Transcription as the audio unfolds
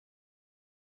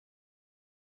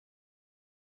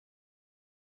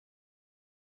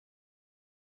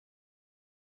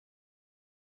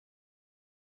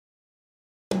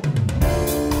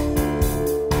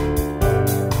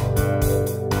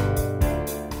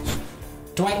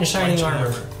Dwight in shining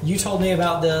armor. You told me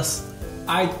about this.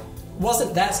 I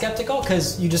wasn't that skeptical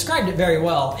because you described it very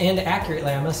well and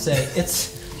accurately, I must say.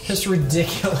 It's just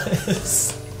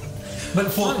ridiculous.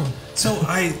 But fun. So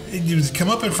it come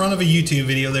up in front of a YouTube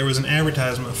video. There was an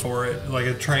advertisement for it, like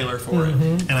a trailer for it.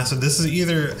 And I said, this is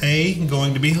either A,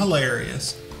 going to be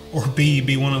hilarious, or B,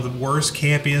 be one of the worst,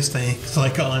 campiest things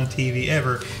like on TV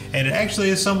ever. And it actually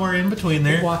is somewhere in between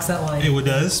there. It walks that line. It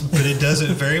does, but it does it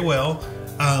very well.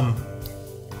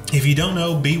 If you don't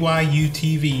know, BYU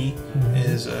TV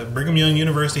is Brigham Young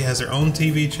University has their own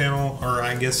TV channel, or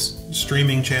I guess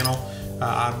streaming channel.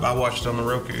 I watched it on the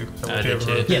Roku. I did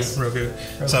too. Yes. Roku.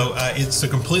 So it's a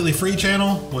completely free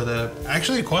channel with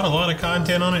actually quite a lot of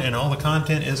content on it, and all the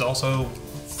content is also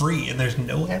free, and there's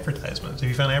no advertisements. Have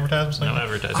you found advertisements? No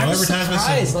advertisements. I'm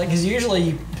surprised, because usually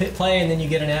you play and then you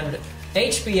get an advertisement.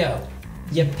 HBO,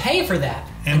 you pay for that.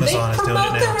 Amazon is doing it now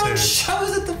too. They promote their own too.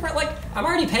 shows at the front. Like, I'm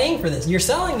already paying for this. You're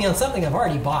selling me on something I've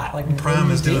already bought. Like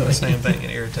Prime is doing the same thing. It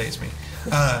irritates me.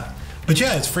 But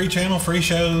yeah, it's free channel, free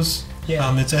shows.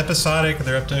 Yeah. It's episodic.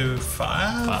 They're up to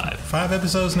five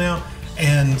episodes now.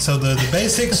 And so the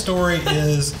basic story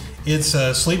is it's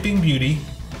a Sleeping Beauty,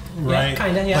 right? Yeah,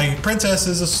 kind of, yeah. Like princess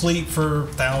is asleep for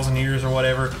 1,000 years or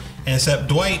whatever. And except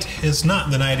Dwight is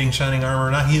not the knight in shining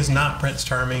armor. He is not Prince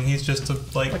Charming. He's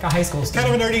just like a high school student.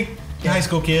 Kind of a nerdy high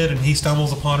school kid, and he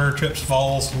stumbles upon her, trips,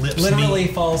 falls, lips literally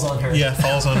meet. falls on her. Yeah,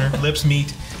 falls on her, lips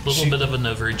meet. A little bit of an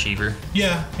overachiever.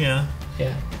 Yeah. Yeah.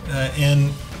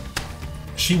 And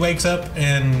she wakes up,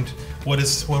 and what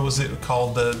was it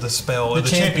called? The spell, the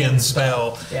champion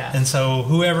spell. Yeah. And so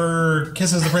whoever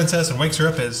kisses the princess and wakes her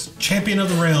up is champion of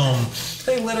the realm.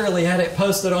 They literally had it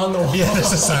posted on the wall. Yeah,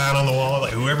 there's a sign on the wall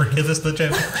like whoever kisses the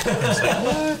champion. It's like,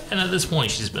 what? And at this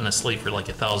point, she's been asleep for like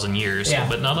 1,000 years. Yeah.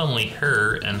 But not only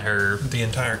her and her... The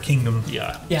entire kingdom.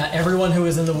 Yeah. Yeah, everyone who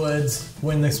was in the woods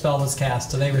when the spell was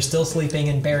cast. So they were still sleeping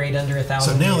and buried under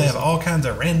 1,000 So now years. they have all kinds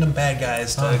of random bad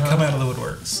guys to come out of the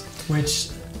woodworks.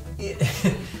 Which...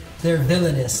 they're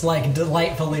villainous, like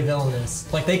delightfully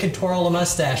villainous. Like they could twirl a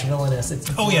mustache villainous. It's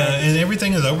Oh yeah, and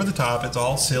everything is over the top. It's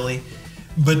all silly.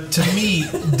 But to me,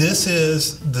 this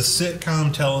is the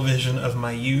sitcom television of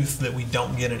my youth that we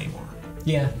don't get anymore.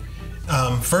 Yeah.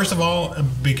 First of all,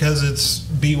 because it's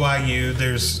BYU,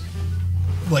 there's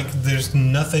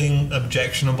nothing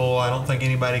objectionable. I don't think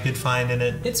anybody could find in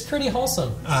it. It's pretty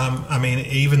wholesome. I mean,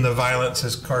 even the violence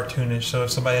is cartoonish. So if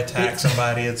somebody attacks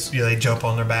somebody, it's they jump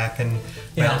on their back and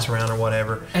bounce around or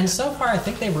whatever. And so far, I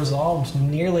think they've resolved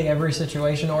nearly every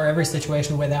situation, or every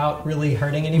situation without really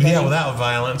hurting anybody. Yeah, without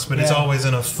violence, but it's always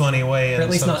in a funny way, or at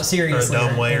least not seriously, or a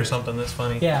dumb way, or something that's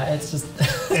funny. Yeah, it's just.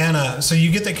 And so you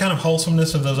get that kind of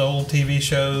wholesomeness of those old TV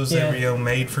shows that Yeah. were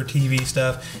made for TV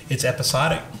stuff. It's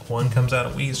episodic. One comes out a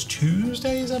week. It's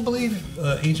Tuesdays, I believe.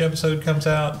 Each episode comes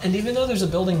out. And even though there's a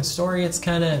building story, it's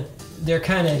kind of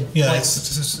yeah.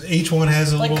 It's each one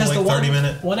has a little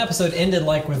 30-minute. One episode ended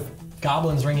with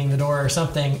goblins ringing the door or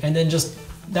something, and then just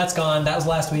that's gone. That was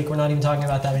last week. We're not even talking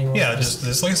about that anymore. Yeah,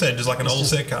 just like I said, just like an old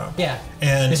sitcom. Yeah,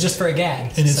 and it's just for a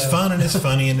gag. And it's fun and it's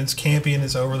funny and it's campy and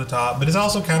it's over the top, but it's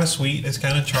also kind of sweet. It's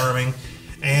kind of charming.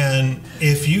 And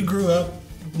if you grew up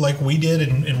like we did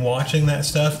in watching that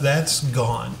stuff, that's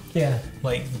gone. Yeah.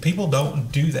 Like, people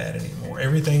don't do that anymore.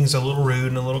 Everything's a little rude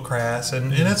and a little crass,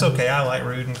 and that's okay. I like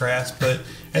rude and crass, but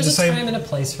at the same time and a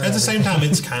place for at the same time,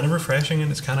 it's kind of refreshing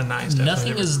and it's kind of nice.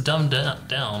 Nothing is dumbed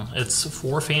down. It's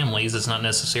for families. It's not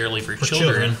necessarily for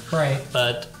children. Right.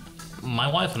 But my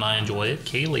wife and I enjoy it.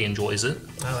 Kaylee enjoys it.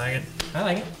 I like it. I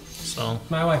like it. So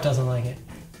my wife doesn't like it.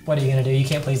 What are you gonna do? You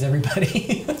can't please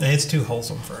everybody. It's too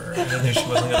wholesome for her. I knew she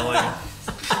wasn't gonna like it.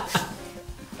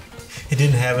 It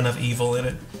didn't have enough evil in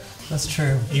it. That's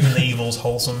true. Even the evil's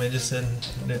wholesome. It just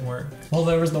didn't work. Well,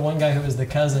 there was the one guy who was the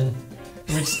cousin,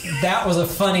 which that was a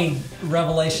funny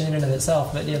revelation in and of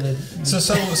itself. But yeah,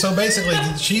 so basically,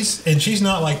 she's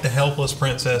not like the helpless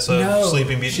princess of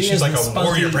Sleeping Beauty. She's like a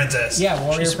warrior princess. Yeah,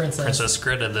 warrior princess. Princess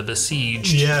Greta the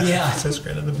Besieged. Yeah, Princess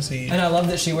Greta the Besieged. And I love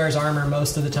that she wears armor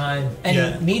most of the time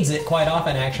and needs it quite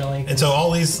often, actually. And so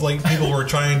all these people were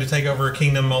trying to take over a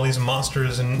kingdom. All these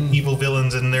monsters and evil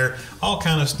villains, and they're all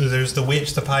kind of. There's the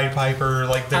witch, the Pied Piper.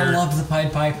 I loved the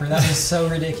Pied Piper. That was so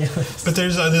ridiculous. But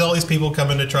there's all these people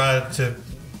coming to try to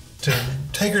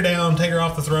take her down, take her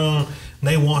off the throne. And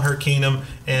they want her kingdom,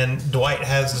 and Dwight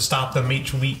has to stop them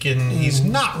each week, and he's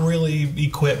not really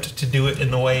equipped to do it in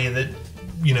the way that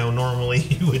normally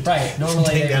he would. Right, normally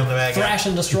take down the bad guy. Thrash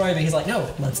and destroy, but he's like, no,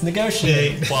 let's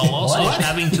negotiate. While also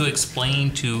having to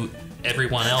explain to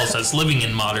everyone else that's living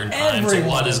in modern times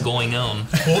what is going on.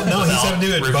 Well, no, he's having to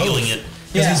do it revealing both. it.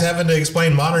 Because he's having to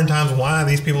explain modern times why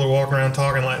these people are walking around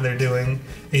talking like they're doing,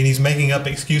 and he's making up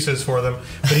excuses for them.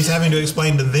 But he's having to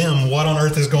explain to them what on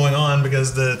earth is going on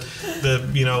because the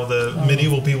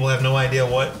medieval people have no idea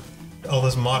what all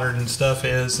this modern stuff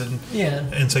is,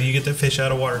 and so you get the fish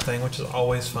out of water thing, which is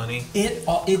always funny.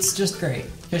 It's just great.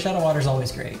 Fish out of water is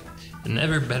always great.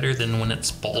 Never better than when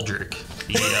it's Baldric,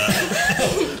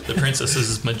 the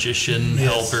princess's magician,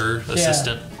 helper,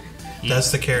 assistant.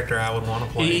 That's the character I would want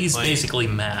to play. He's basically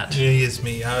Matt. He is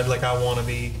me. I want to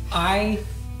be. I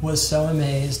was so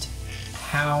amazed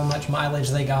how much mileage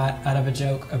they got out of a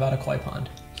joke about a koi pond.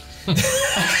 I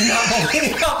cannot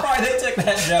believe how far they took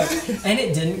that joke, and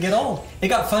it didn't get old. It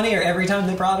got funnier every time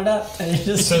they brought it up. And it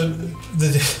just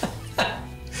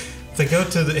they go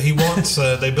to he wants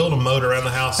they build a moat around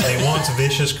the house, and he wants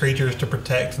vicious creatures to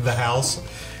protect the house,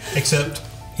 except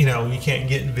you can't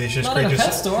get vicious creatures. In a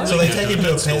pet store. So they take him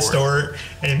to a pet store,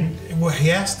 and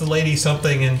he asked the lady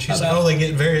something, and she's like, "Oh, they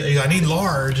get I need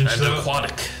large." And she's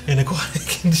aquatic. And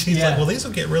aquatic. And she's like, "Well, these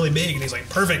will get really big." And he's like,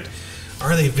 "Perfect.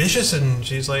 Are they vicious?" And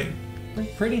she's like, "They're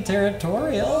pretty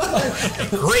territorial."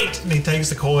 Great. And he takes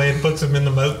the koi and puts them in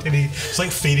the moat, and he's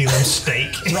like feeding them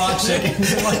steak. Raw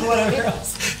chickens and like whatever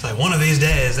else. It's like, one of these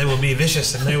days they will be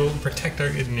vicious and they will protect our...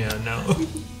 No.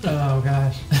 Oh,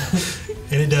 gosh.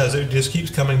 And it does. It just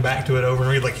keeps coming back to it over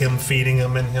and over, like him feeding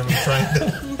them and him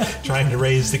trying to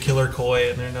raise the killer koi,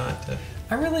 and they're not...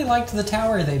 I really liked the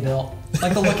tower they built.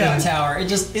 Like the lookout tower.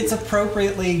 It's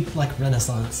appropriately like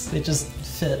Renaissance. It just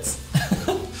fits.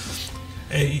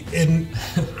 And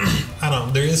I don't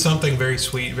know, there is something very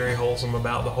sweet, very wholesome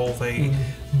about the whole thing,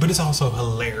 but it's also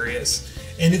hilarious,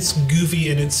 and it's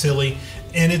goofy, and it's silly,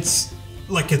 and it's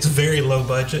very low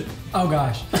budget. Oh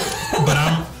gosh. But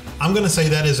I'm gonna say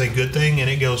that is a good thing, and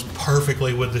it goes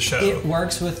perfectly with the show. It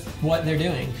works with what they're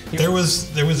doing. There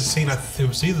was a scene. It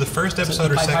was either the first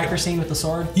episode or second. The Piper scene with the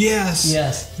sword. Yes.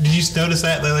 Did you notice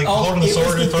that they holding the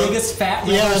sword? It was the biggest fat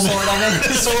sword I've ever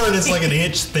seen. The sword is like an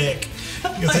inch thick.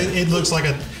 It looks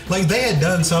like they had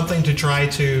done something to try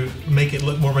to make it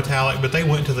look more metallic, but they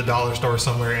went to the dollar store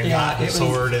somewhere and got the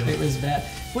sword. And it was bad.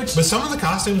 But some of the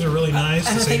costumes are really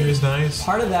nice. The scenery is nice.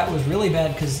 Part of that was really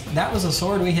bad because that was a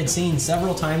sword we had seen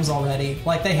several times already.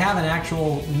 Like they have an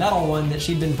actual metal one that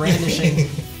she'd been brandishing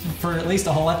for at least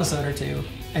a whole episode or two,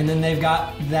 and then they've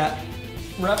got that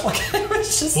replica. It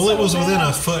was just it was within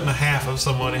a foot and a half of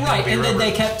someone. Right, and then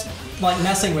they kept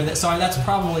messing with it. So that's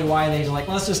probably why they like,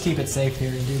 let's just keep it safe here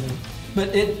and do them.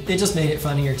 But it just made it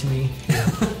funnier to me. Yeah.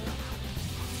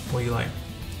 What do you like?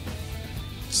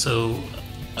 So,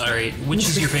 alright, which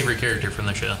is your favorite character from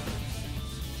the show?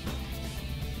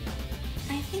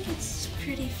 I think it's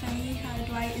pretty funny how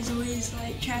Dwight is always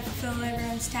trying to fulfill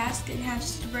everyone's task and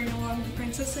has to bring along the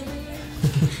princess everywhere.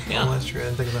 Yeah. Oh, that's true. I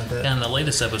didn't think about that. Yeah, in the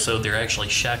latest episode, they're actually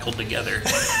shackled together.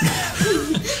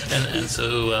 and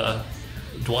so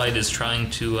Dwight is trying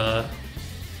to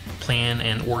plan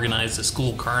and organize the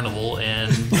school carnival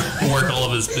and work all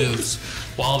of his booths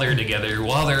while they're together,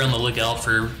 while they're on the lookout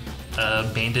for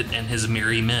Bandit and his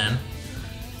merry men.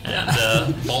 And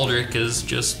Baldric is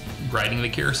just riding the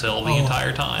carousel the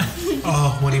entire time.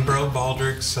 Oh, when he broke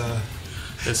Baldric's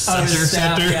scepter.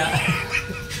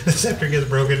 The scepter gets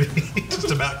broken. He just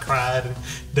about cried and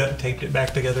duct taped it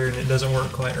back together, and it doesn't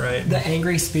work quite right. The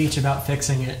angry speech about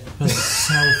fixing it was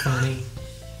so funny.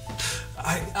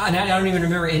 I don't even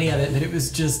remember any of it, but it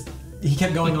was just, he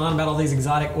kept going on about all these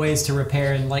exotic ways to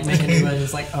repair and make a new one.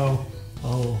 It's like, oh,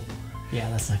 yeah,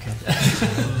 that's not good.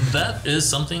 That is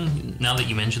something, now that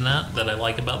you mention that I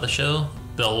like about the show.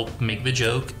 They'll make the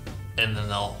joke, and then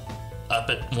they'll up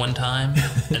it one time,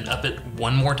 and up it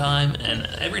one more time, and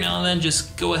every now and then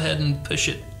just go ahead and push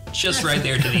it just right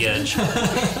there to the edge.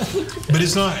 But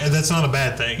that's not a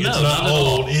bad thing. No, it's not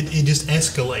old. It just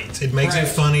escalates. It makes it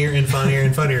funnier and funnier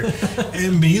and funnier.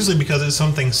 And usually because it's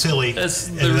something silly. That's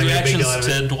the reactions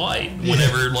to Dwight.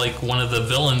 Whenever one of the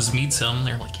villains meets him,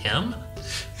 they're like, him?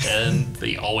 And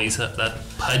they always have that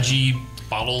pudgy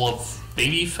bottle of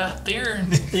baby fat there.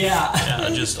 Yeah,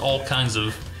 just all kinds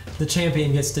of... The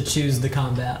champion gets to choose the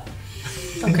combat.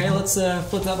 Okay, let's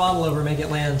flip that bottle over and make it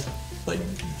land. Like,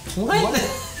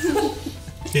 what?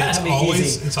 Yeah,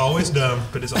 it's always dumb,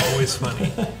 but it's always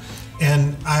funny.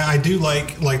 And I do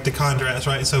like the contrast,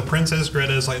 right? So Princess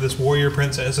Greta is like this warrior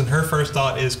princess, and her first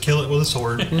thought is kill it with a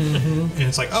sword. And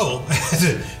it's like, oh,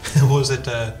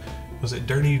 was it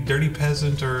dirty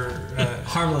peasant or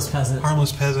harmless peasant?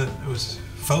 Harmless peasant. It was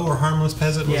foe or harmless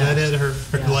peasant. Was that it? Her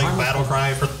battle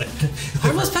cry for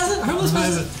harmless peasant. Harmless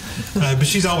peasant. But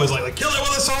she's always like, kill it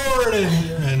with a sword,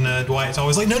 and Dwight's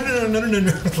always like, no.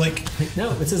 Like,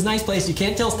 no, it's a nice place. You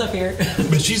can't kill stuff here.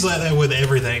 but she's like that with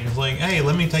everything. It's like, hey,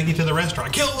 let me take you to the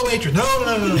restaurant. Kill the waitress.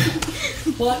 No.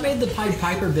 Well, that made the Pied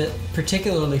Piper bit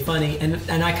particularly funny,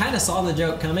 and I kind of saw the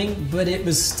joke coming, but it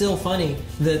was still funny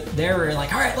that they were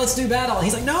like, all right, let's do battle. And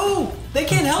he's like, no, they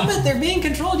can't help it. They're being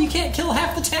controlled. You can't kill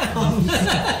half the town.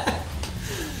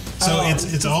 So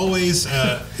it's always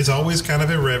kind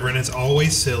of irreverent. It's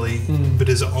always silly, but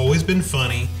it's always been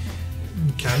funny,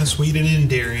 kind of sweet and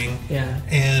endearing. Yeah.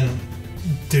 And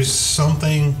there's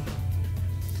something.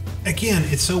 Again,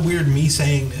 it's so weird me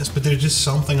saying this, but there's just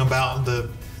something about the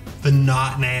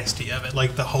not nasty of it,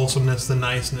 like the wholesomeness, the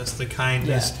niceness, the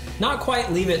kindness. Yeah. Not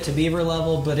quite Leave It to Beaver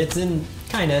level, but it's in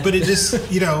kind of. But it just,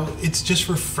 it's just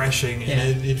refreshing,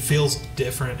 and it feels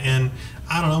different. And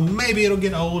I don't know, maybe it'll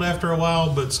get old after a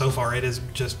while, but so far it has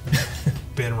just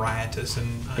been riotous,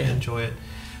 and I enjoy it.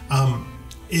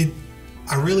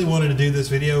 I really wanted to do this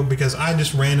video because I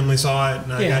just randomly saw it,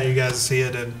 and I got you guys to see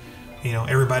it, and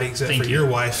everybody except for your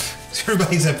wife,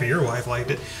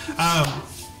 liked it.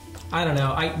 I don't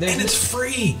know. And it's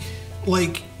free.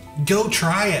 Like, go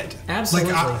try it.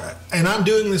 Absolutely. And I'm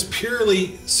doing this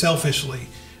purely selfishly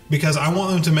because I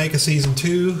want them to make a season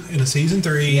 2 and a season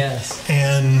 3. Yes.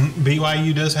 And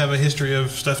BYU does have a history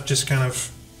of stuff just kind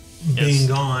of being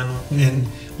gone. And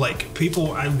like,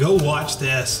 people, go watch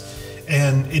this,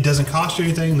 and it doesn't cost you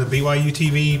anything. The BYU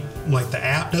TV, like the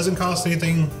app, doesn't cost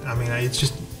anything. I mean, it's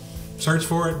just search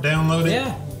for it, download it.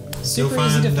 Yeah. Super Go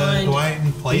easy to find find. Dwight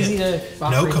and play easy it. To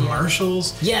No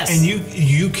commercials. Yes. And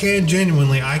you can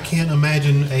genuinely, I can't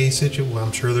imagine a situation, well,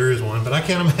 I'm sure there is one, but I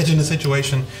can't imagine a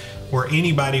situation where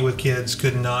anybody with kids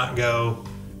could not go,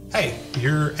 hey,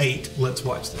 you're 8, let's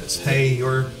watch this. Hey,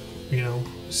 you're,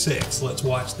 6, let's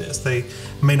watch this. They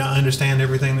may not understand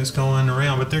everything that's going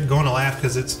around, but they're going to laugh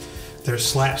because there's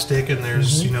slapstick and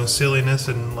there's, silliness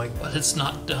and like. But it's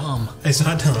not dumb. It's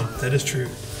not dumb. That is true.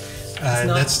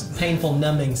 It's not painful,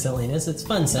 numbing silliness. It's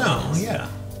fun silliness. No, yeah.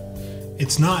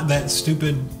 It's not that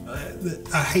stupid.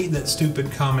 I hate that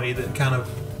stupid comedy that kind of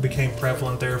became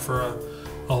prevalent there for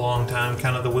a long time.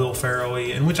 Kind of the Will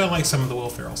Ferrell-y, and which I like some of the Will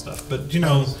Ferrell stuff. But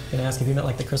I was gonna ask if you meant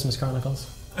like the Christmas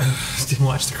Chronicles. Didn't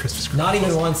watch the Christmas Chronicles. Not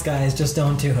even once, guys. Just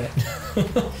don't do it.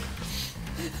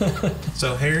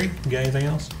 So, Harry, you got anything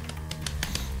else?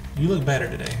 You look better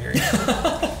today, Harry.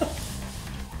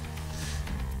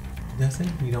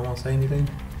 Nothing? You don't want to say anything?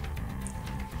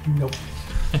 Nope.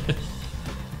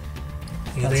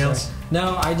 Anything else?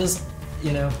 No, I just,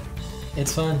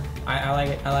 it's fun. I like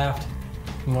it. I laughed.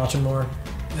 I'm watching more.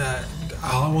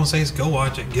 All I want to say is go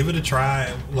watch it. Give it a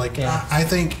try. Like, I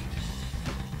think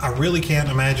I really can't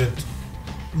imagine.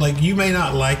 Like, you may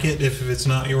not like it if it's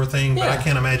not your thing, but I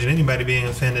can't imagine anybody being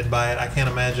offended by it. I can't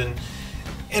imagine.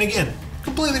 And again,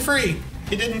 completely free.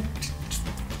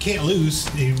 Can't lose.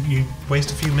 You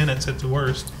waste a few minutes at the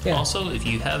worst. Yeah. Also, if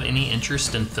you have any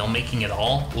interest in filmmaking at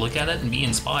all, look at it and be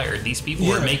inspired. These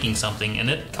people are making something, and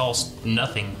it costs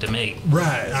nothing to make.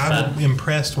 Right. I'm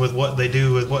impressed with what they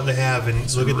do, with what they have,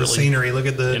 and look at the scenery, look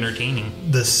at the entertaining,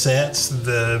 the sets,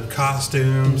 the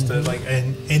costumes,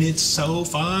 and it's so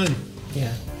fun.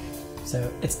 Yeah.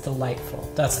 So it's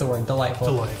delightful. That's the word, delightful.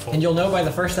 Delightful. And you'll know by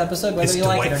the first episode whether you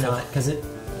like it or not, because it's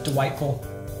delightful.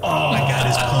 Oh, I got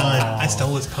his pun. I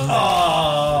stole his pun.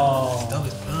 Oh. I stole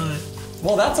his pun.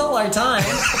 Well, that's all our time.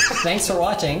 Thanks for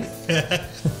watching.